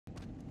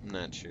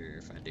not sure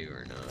if I do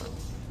or not.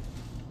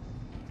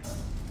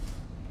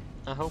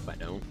 I hope I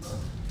don't.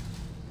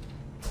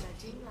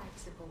 Emerging life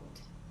support.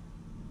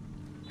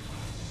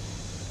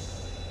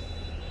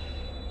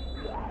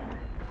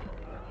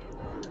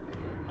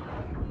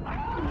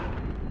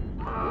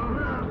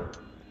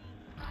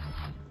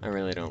 I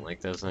really don't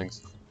like those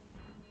things.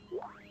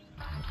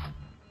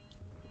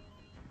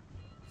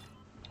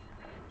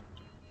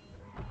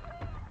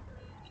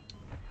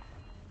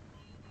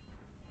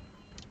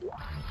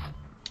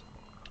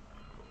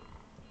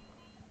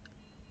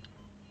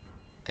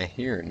 I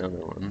hear another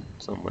one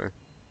somewhere.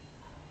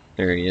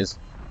 There he is.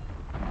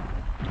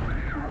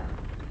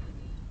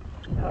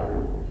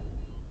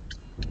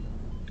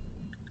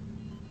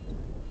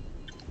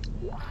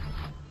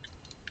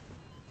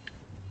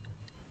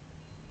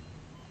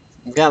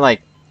 I've got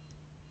like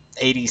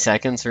 80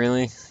 seconds,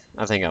 really.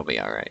 I think I'll be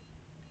alright.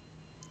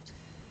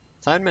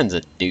 Sideman's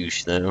a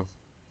douche, though.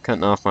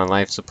 Cutting off my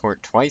life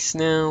support twice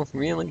now?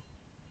 Really?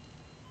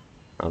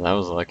 Oh, that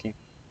was lucky.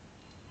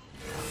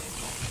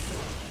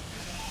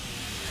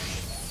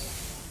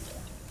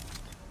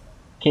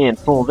 Can't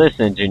fool this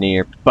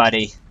engineer,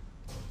 buddy.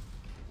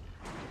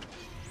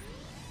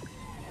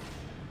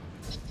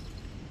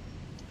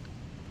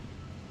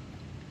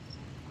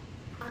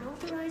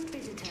 Unauthorized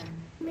visitor.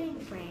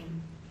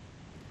 Mainframe.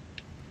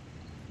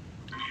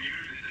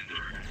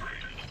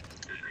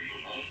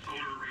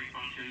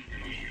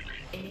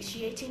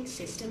 Initiating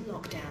system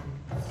lockdown.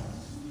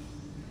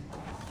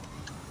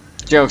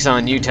 Joke's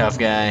on you, tough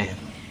guy.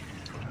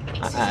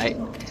 I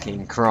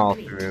can crawl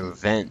through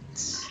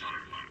vents.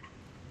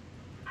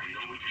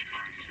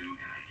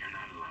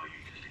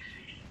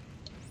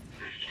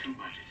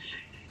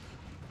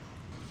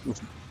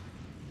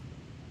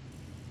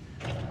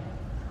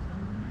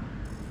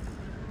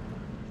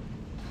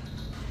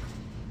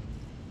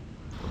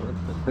 What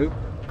the poop?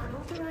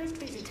 Unauthorized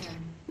visitor.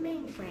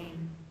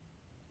 Mainframe.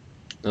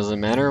 Does it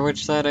matter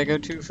which side I go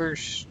to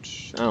first?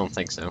 I don't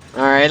think so.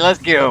 Alright, let's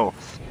go!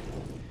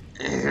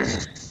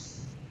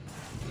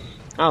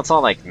 Oh, it's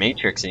all like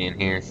Matrixy in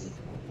here.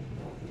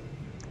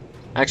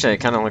 Actually, it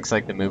kind of looks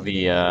like the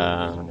movie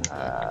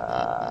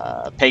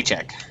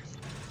Paycheck.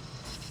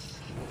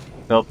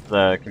 Built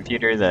the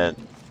computer that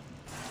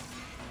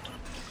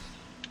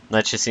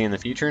lets you see in the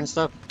future and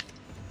stuff.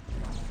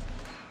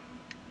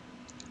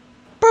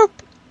 Boop!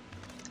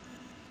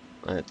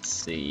 Let's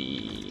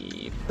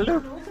see.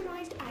 Bloop.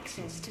 Unauthorized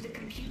access to the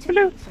computer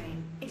Bloop.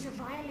 mainframe is a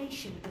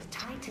violation of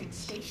Titan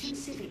Station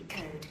Civic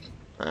Code.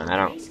 I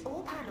don't. Erase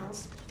all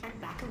panels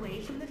and back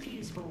away from the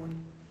fuse board.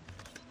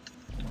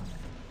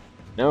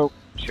 Nope.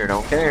 Sure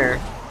don't care.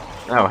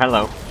 Oh,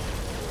 hello.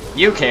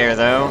 You care,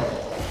 though.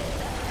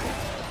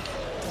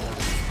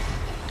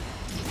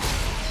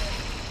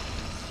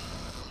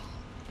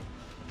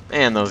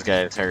 Man, those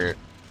guys hurt.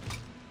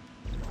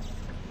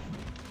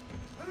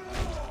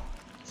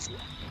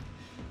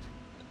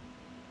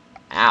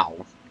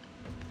 Ow.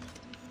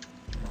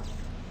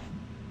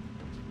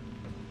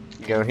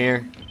 You go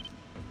here?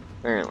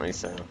 Apparently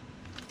so.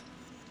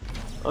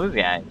 Those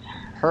guys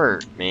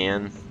hurt,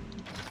 man.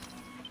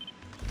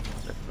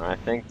 I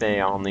think they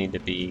all need to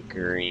be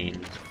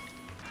green.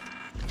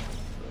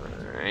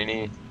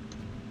 Alrighty.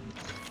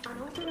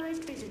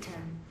 Unauthorized visitor.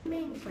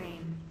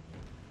 Mainframe.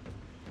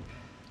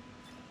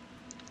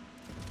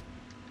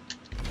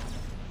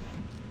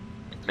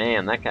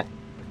 Man, that guy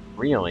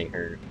really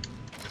hurt.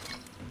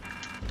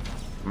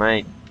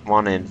 Might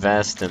want to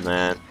invest in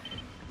that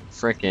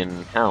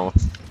frickin'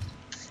 health.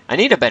 I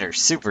need a better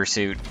super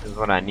suit, is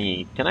what I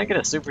need. Can I get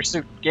a super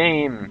suit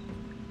game?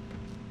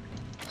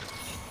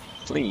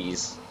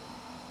 Please.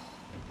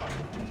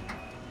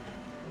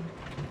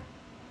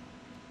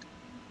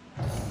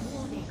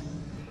 Warning.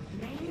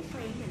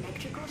 Mainframe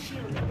electrical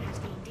shielding has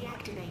been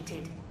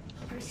deactivated.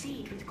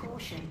 Proceed with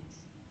caution.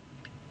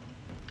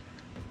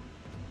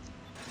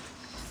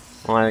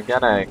 Well, I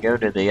gotta go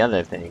to the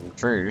other thing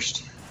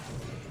first.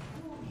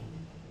 Warning.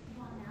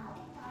 You are now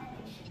in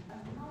violation of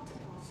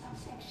multiple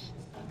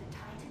subsections of the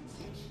Titan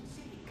Station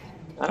Civic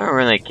Code. I don't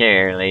really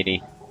care,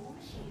 lady. All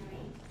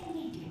machinery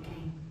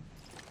immediately.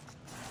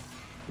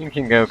 You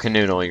can go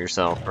canoodle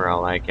yourself for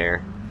all I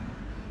care.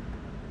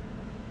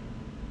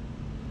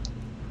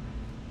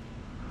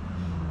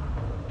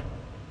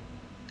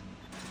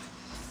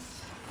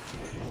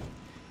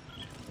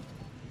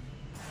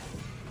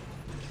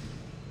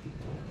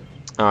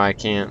 Oh, I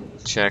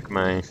can't check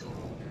my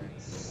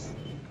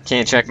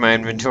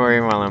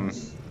inventory while I'm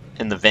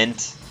in the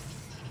vent.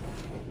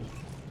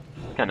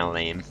 Kinda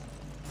lame.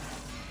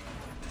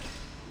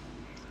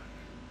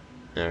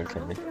 Okay.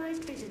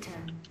 Unauthorized visitor.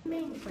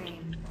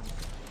 Mainframe.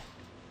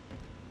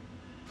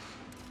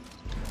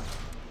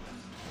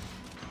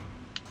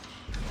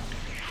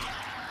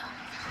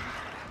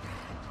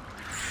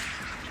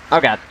 Oh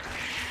god.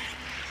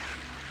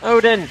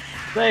 Odin,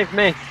 save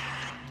me.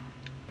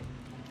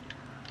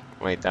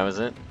 Wait, that was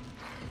it?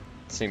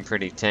 Seemed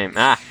pretty tame.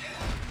 Ah!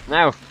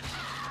 No!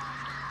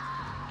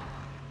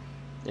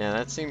 Yeah,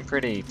 that seemed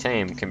pretty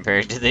tame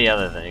compared to the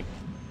other thing.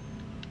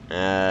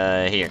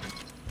 Here.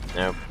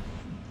 Nope.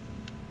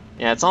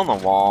 Yeah, it's on the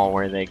wall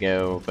where they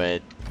go,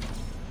 but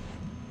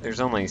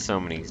there's only so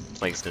many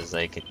places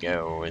they could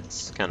go.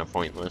 It's kind of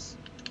pointless.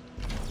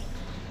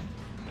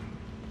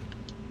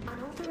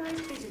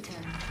 Unauthorized visitor.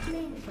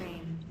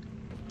 Mainframe.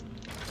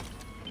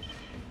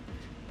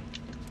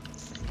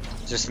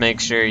 Just make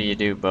sure you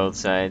do both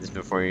sides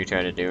before you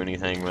try to do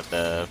anything with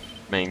the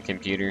main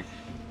computer.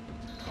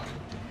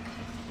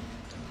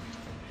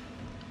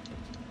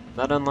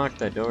 That unlock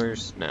the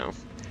doors? No.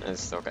 I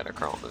still gotta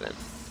crawl to them.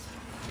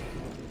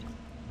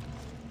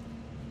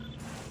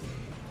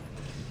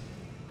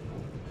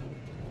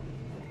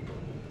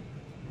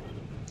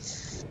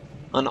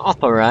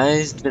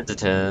 Unauthorized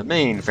visitor,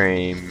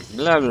 mainframe,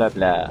 blah blah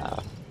blah.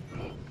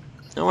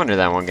 No wonder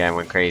that one guy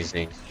went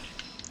crazy.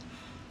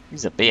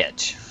 He's a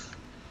bitch.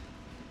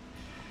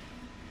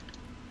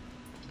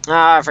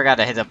 Ah, I forgot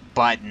to hit the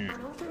button.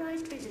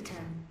 Unauthorized visitor.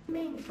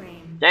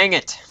 Mainframe. Dang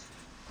it!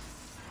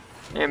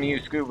 Damn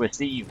you, Scuba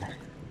Steve.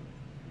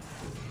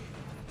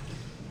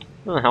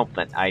 Doesn't help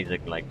that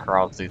Isaac like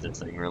crawls through this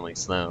thing really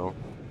slow.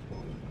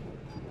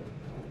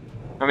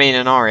 I mean,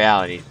 in all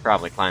reality, he's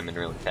probably climbing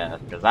really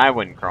fast, because I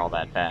wouldn't crawl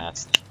that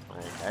fast.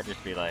 Like, I'd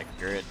just be like,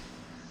 screw it.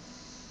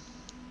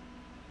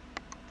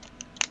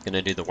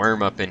 Gonna do the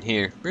worm up in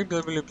here. Bloop,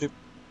 bloop, bloop, bloop.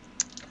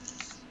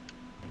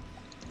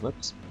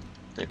 Whoops.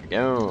 There we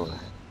go.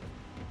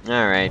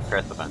 Alright,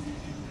 press the button.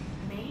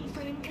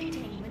 Mainframe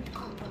containment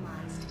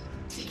compromised.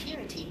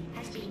 Security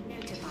has been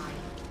notified.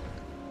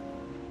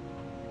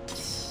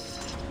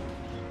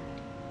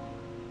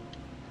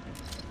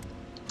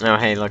 Oh,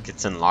 hey, look,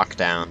 it's in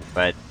lockdown,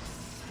 but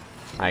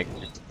I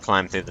just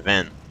climbed through the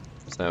vent,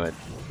 so it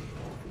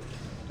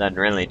doesn't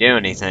really do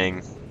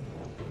anything.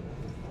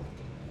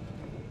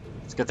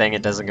 It's a good thing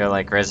it doesn't go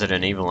like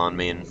Resident Evil on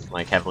me and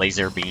like have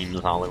laser beams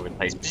all over the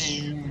place.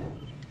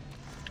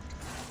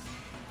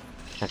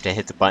 Have to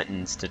hit the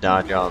buttons to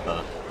dodge all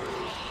the...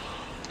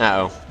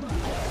 Uh-oh.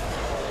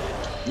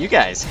 You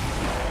guys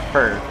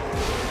hurt.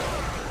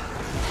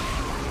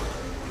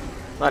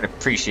 I'd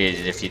appreciate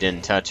it if you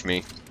didn't touch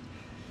me.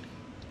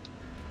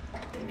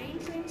 The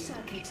mainframe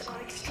circuits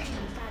are extremely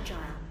fragile.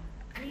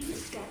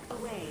 Please step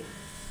away.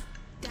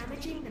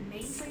 Damaging the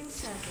mainframe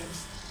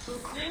circuits will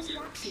cause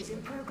lapses in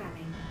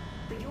programming.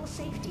 For your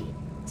safety,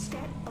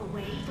 step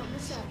away from the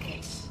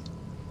circuits.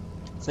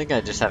 I think I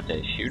just have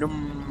to shoot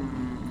him.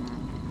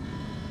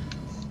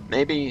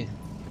 Maybe.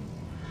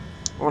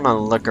 I want to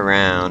look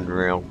around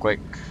real quick.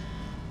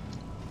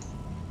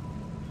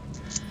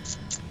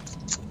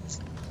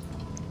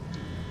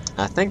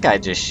 I think I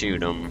just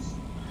shoot him.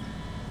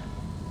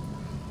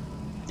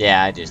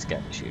 Yeah, I just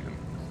got to shoot him.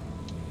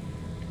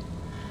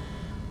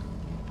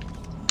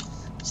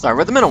 Start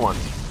with the middle one.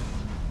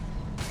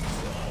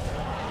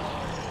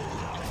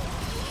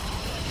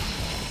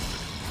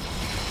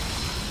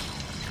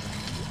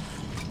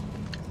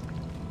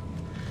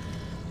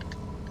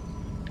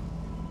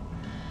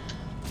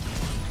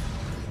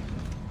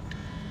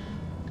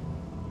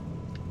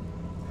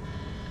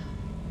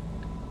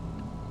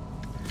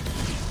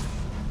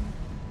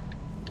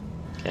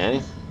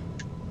 Okay.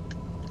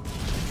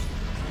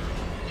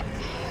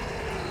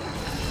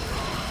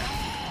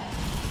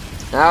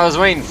 I was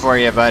waiting for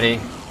you, buddy.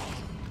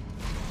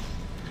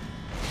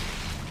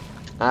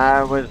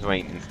 I was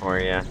waiting for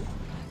you.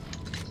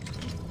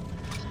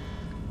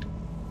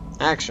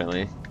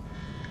 Actually,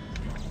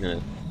 I'm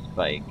gonna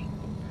spike.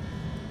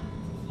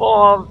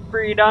 For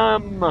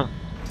freedom!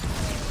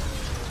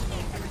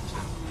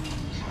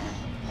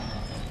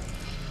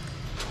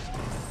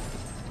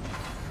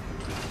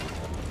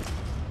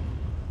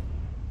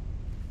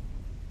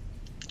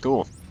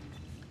 Cool.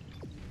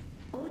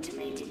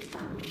 Automated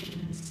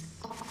functions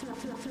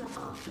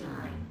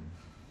offline.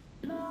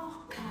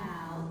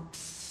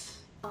 Lockouts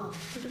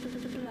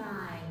offline.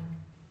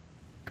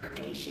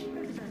 Station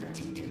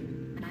reverted to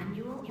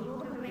manual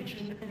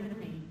operation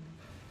only.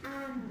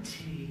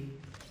 Anti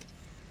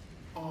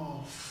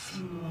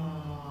offline.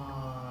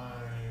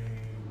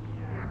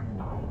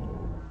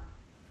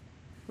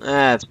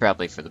 That's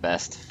probably for the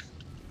best.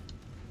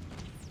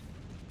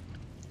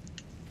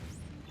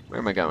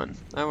 Where am I going?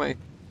 That way.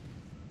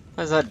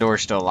 Why is that door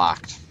still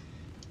locked?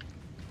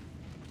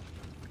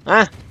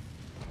 Huh?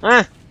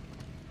 Huh?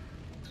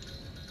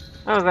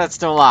 How is that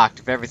still locked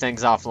if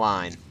everything's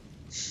offline?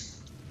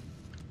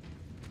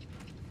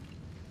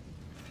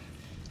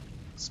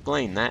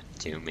 Explain that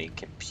to me,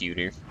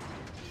 computer.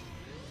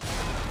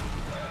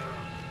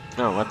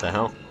 Oh, what the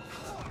hell?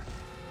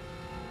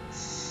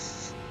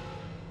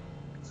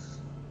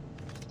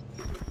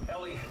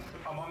 Ellie,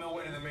 I'm on my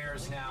way to the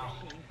mirrors now.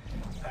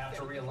 I have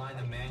to realign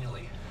them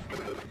manually.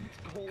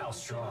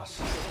 How's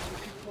Strauss?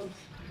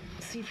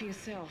 See for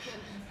yourself.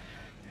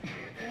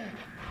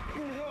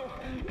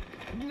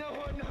 No,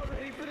 I'm not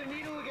ready for the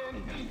needle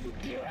again.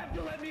 You have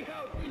to let me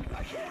out.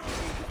 I can't.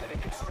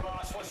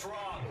 Strauss, what's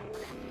wrong?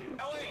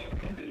 Ellie!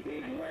 He's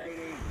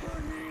waiting for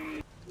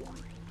me.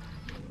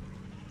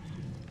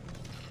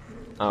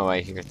 Oh,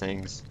 I hear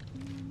things.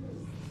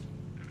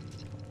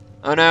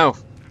 Oh no!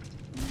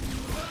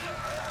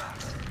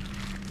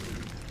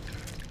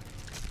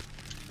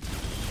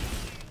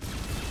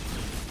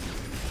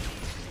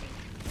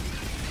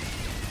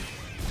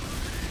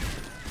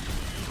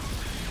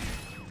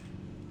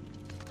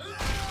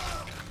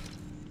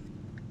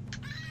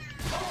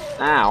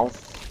 Ow.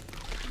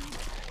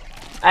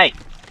 Hey!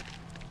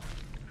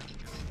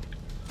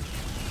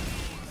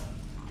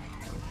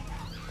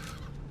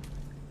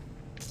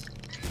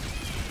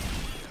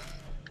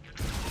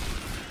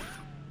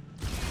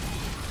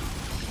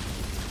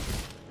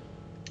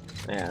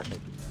 Yeah, I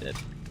think it's dead.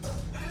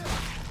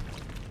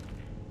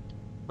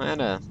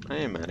 I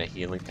am out of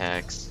healing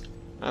packs.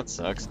 That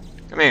sucks.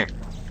 Come here.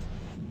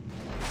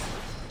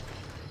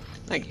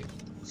 Thank you.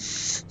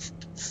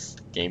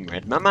 Game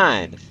read my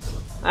mind.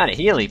 Out of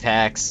healing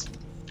packs.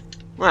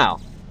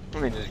 Wow.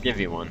 Let me just give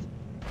you one.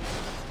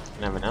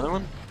 Can I have another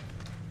one?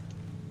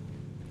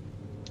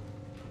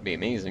 Be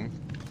amazing.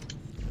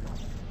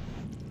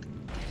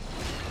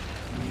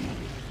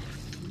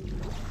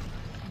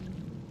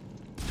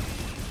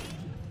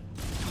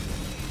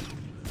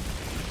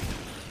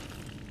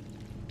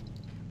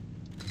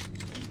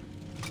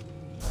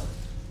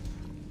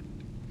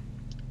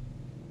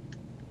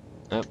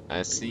 Oh,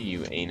 I see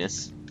you,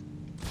 anus.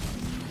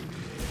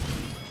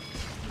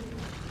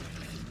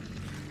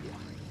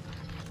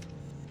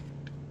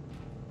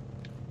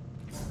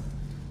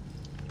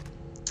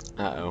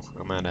 Uh-oh,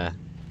 I'm out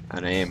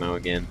of ammo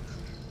again.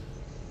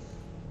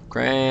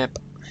 Crap.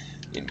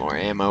 Need more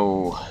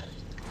ammo.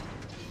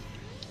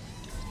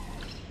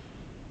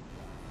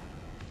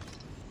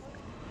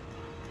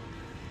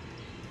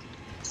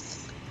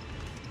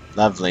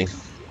 Lovely.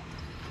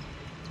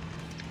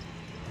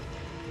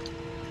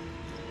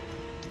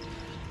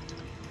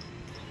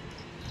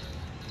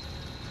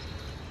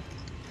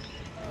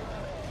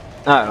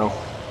 Uh-oh.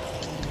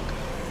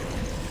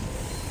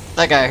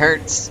 That guy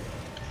hurts.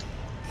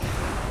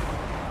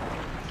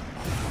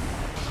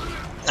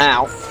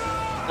 Ow.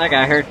 That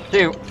guy hurts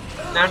too.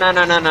 No, no,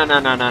 no, no, no, no,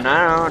 no, no,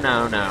 no,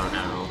 no, no,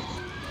 no.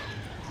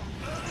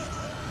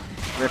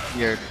 Rip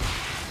your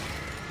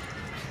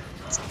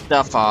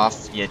stuff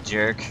off, you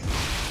jerk.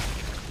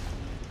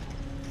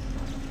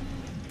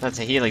 That's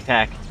a healing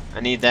pack.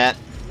 I need that.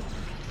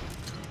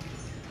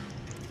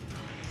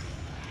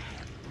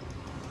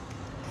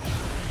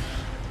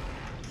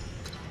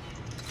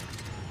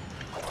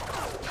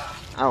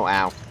 Oh,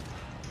 ow.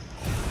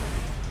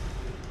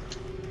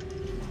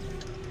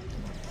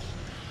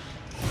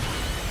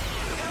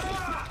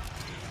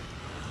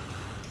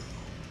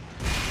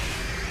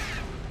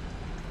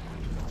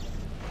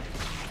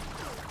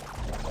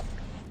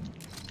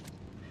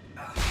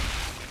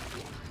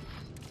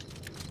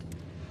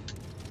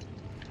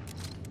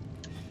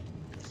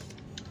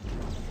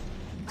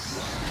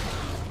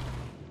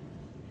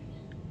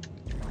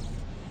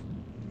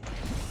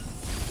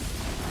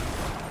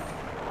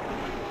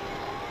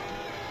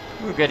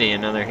 Ooh, goody,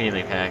 another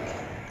healing pack.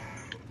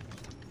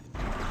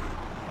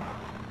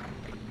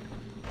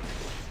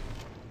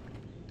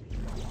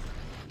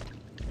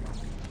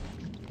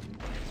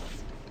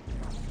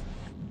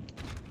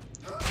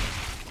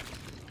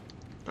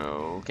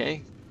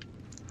 Okay.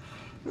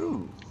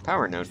 Ooh,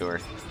 power node door.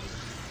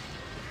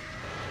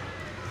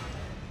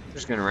 I'm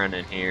just gonna run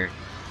in here.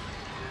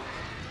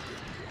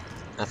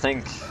 I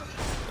think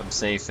I'm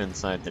safe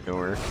inside the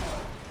door.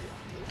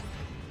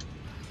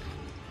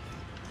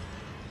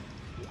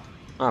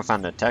 Oh, I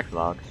found a tech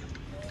log.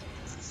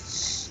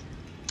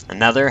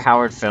 Another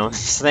Howard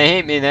Films. They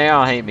hate me, they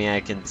all hate me. I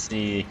can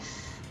see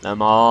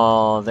them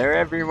all. They're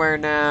everywhere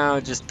now,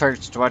 just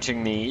perched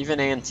watching me. Even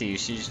Auntie,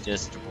 she's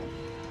just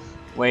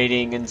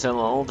waiting until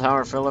old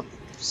Howard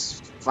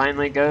Phillips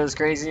finally goes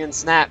crazy and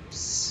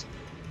snaps.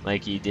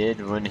 Like he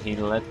did when he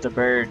let the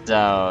birds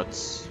out.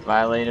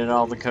 Violated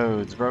all the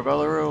codes, broke all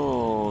the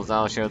rules.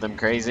 I'll show them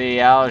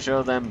crazy, I'll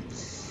show them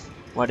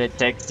what it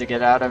takes to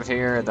get out of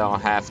here. They'll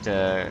have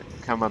to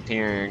come up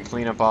here and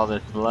clean up all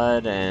this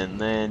blood, and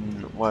then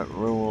what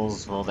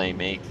rules will they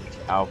make?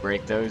 I'll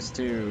break those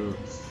too.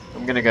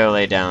 I'm gonna go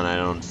lay down, I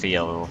don't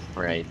feel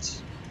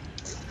right.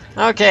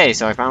 Okay,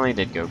 so I finally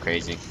did go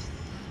crazy.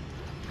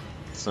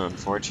 So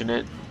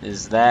unfortunate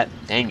is that,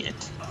 dang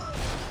it.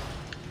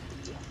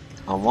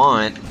 I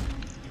want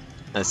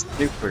a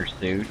super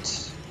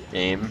suit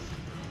game.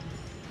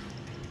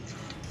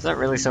 Is that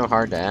really so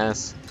hard to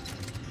ask?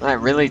 Is that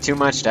really too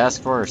much to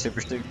ask for a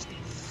super suit?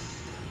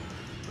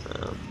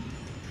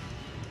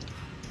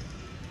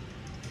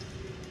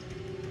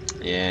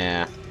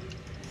 Yeah.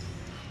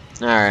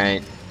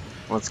 Alright.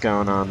 What's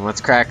going on?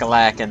 What's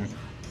crack-a-lackin'?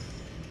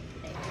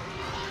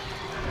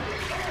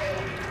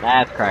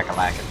 That's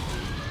crack-a-lackin'.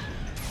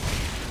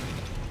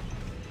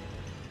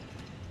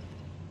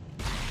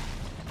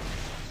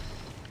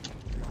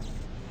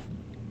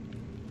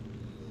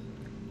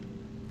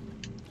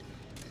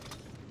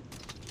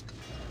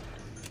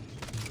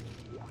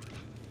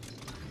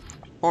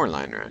 Four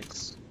line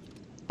racks.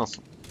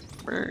 Awesome.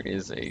 Where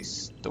is a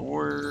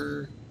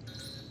store?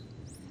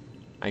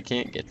 I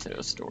can't get to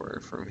a store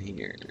from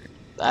here.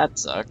 That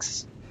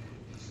sucks.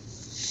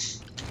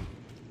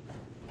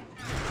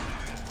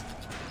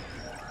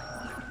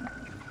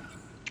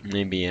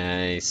 Maybe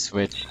I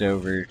switched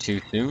over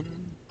too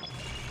soon?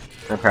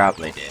 I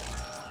probably did.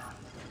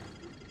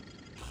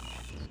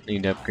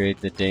 Need to upgrade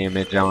the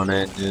damage on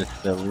it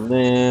just a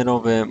little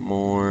bit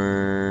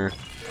more.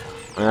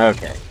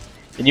 Okay.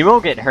 And you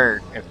won't get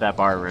hurt if that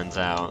bar runs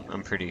out.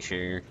 I'm pretty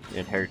sure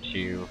it hurts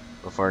you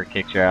before it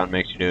kicks you out and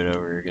makes you do it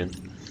over again.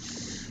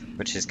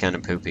 Which is kind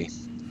of poopy.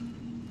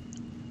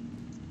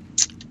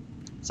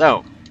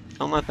 So,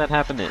 don't let that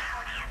happen to it.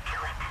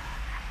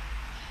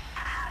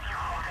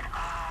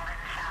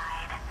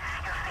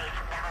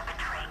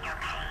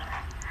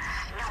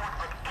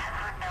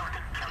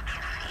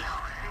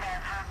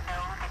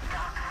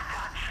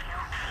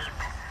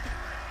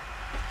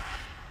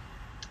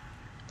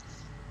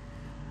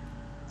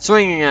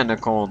 Swinging at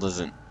Nicole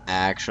doesn't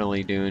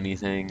actually do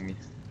anything,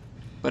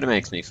 but it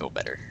makes me feel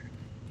better.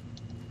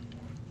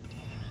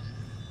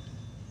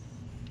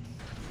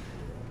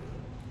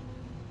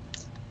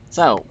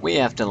 So, we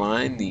have to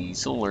line the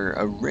solar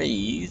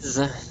arrays.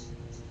 It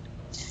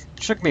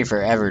took me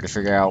forever to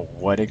figure out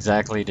what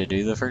exactly to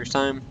do the first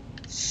time.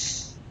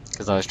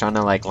 Because I was trying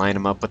to like line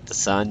them up with the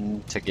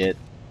sun to get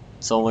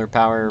solar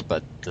power,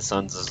 but the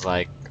sun's is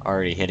like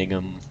already hitting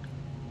them.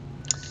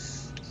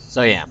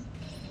 So yeah.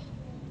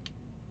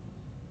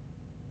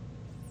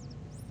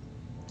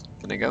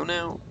 Can I go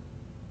now?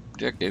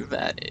 Objective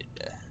added.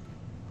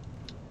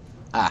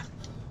 Ah.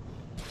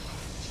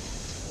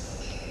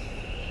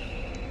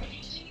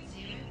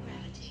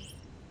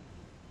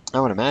 I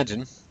would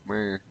imagine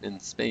we're in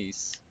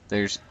space.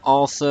 There's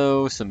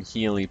also some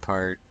Healy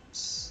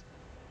parts.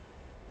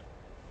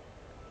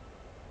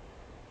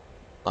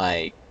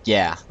 Like,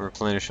 yeah,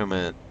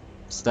 replenishment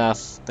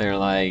stuff. They're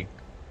like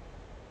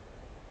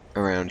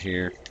around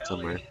here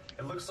somewhere. Ellie,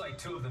 it looks like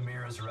 2 of the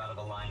mirrors are out of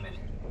alignment.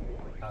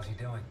 How's he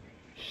doing?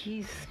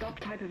 He's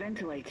stopped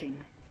hyperventilating,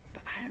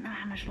 but I don't know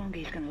how much longer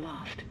he's gonna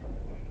last.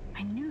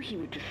 I knew he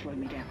would just slow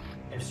me down.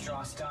 If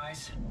Strauss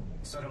dies,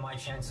 so do my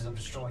chances of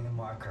destroying the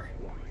marker.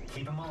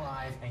 Keep him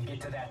alive and get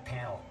to that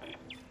panel.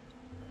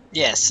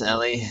 Yes,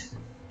 Ellie.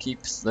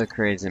 Keeps the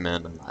crazy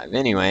man alive.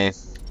 Anyway,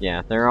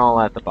 yeah, they're all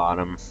at the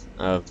bottom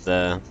of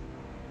the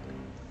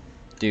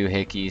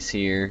doohickeys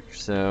here.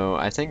 So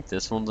I think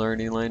this one's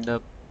already lined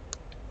up.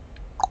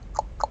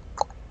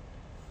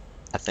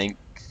 I think.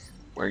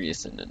 Where are you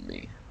sending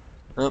me?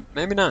 Oh,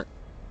 maybe not.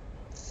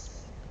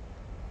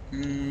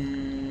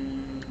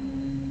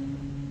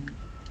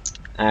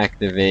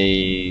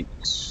 Activate.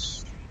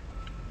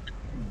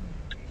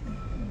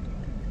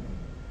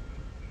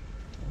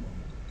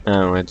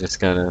 Oh, I just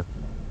gotta.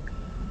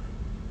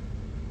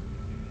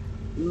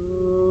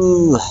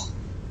 Ooh.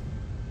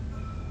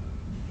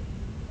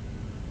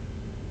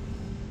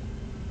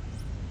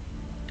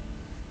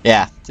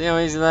 Yeah, see how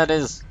easy that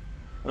is?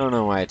 I don't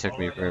know why it took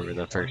me forever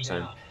the first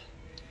time.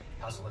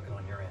 How's it looking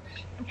on your end?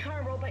 I'm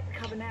trying to roll back the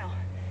cover now.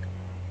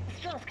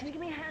 Strauss, can you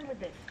give me a hand with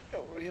this?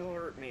 Oh, he'll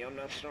hurt me. I'm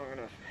not strong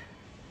enough.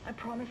 I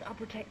promise I'll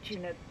protect you.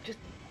 Now, just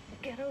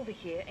get over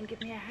here and give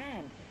me a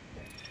hand.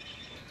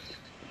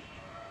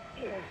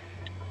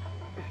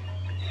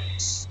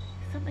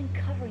 Something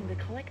covering the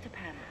collector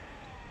panel.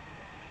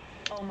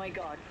 Oh my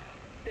god.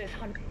 There's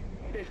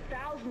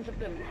thousands of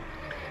them.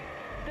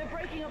 They're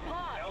breaking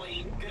apart.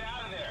 Ellie, get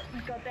out of there!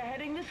 Oh god, they're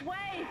heading this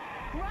way.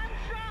 Run,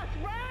 Strauss,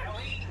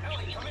 run!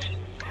 Ellie, come in!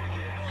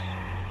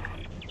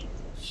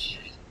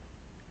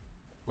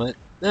 What?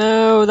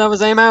 No, that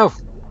was ammo! I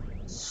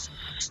was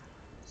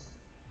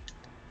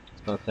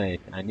about to say,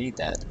 I need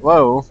that.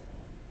 Whoa!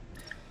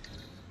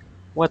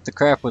 What the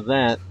crap was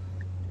that?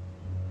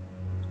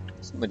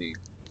 Somebody...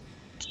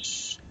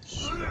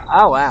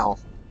 Oh, wow.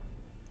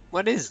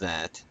 What is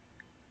that?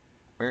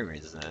 Where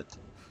is that?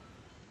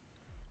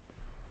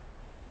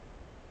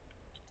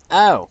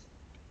 Oh!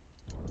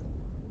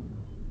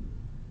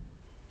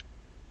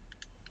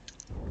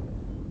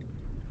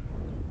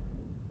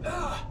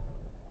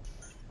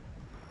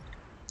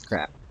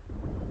 Crap.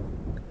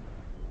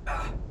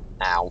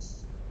 Ow.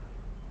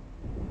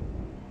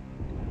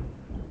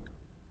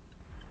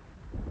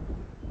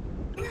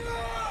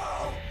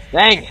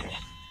 Dang!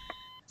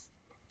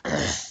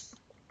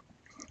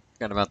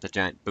 Forgot about the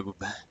giant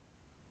boob.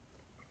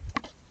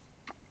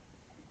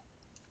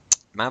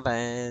 My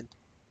bad.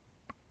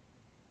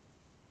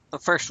 The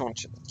first one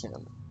should have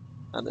counted.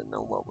 I didn't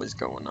know what was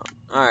going on.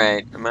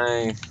 Alright, do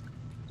I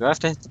have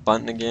to hit the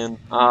button again?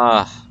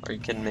 Ah, are you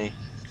kidding me?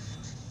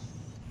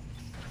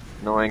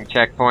 Annoying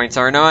checkpoints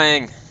are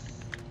annoying!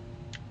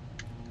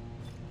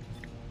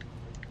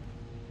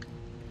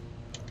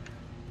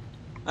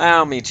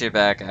 I'll meet you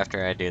back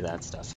after I do that stuff.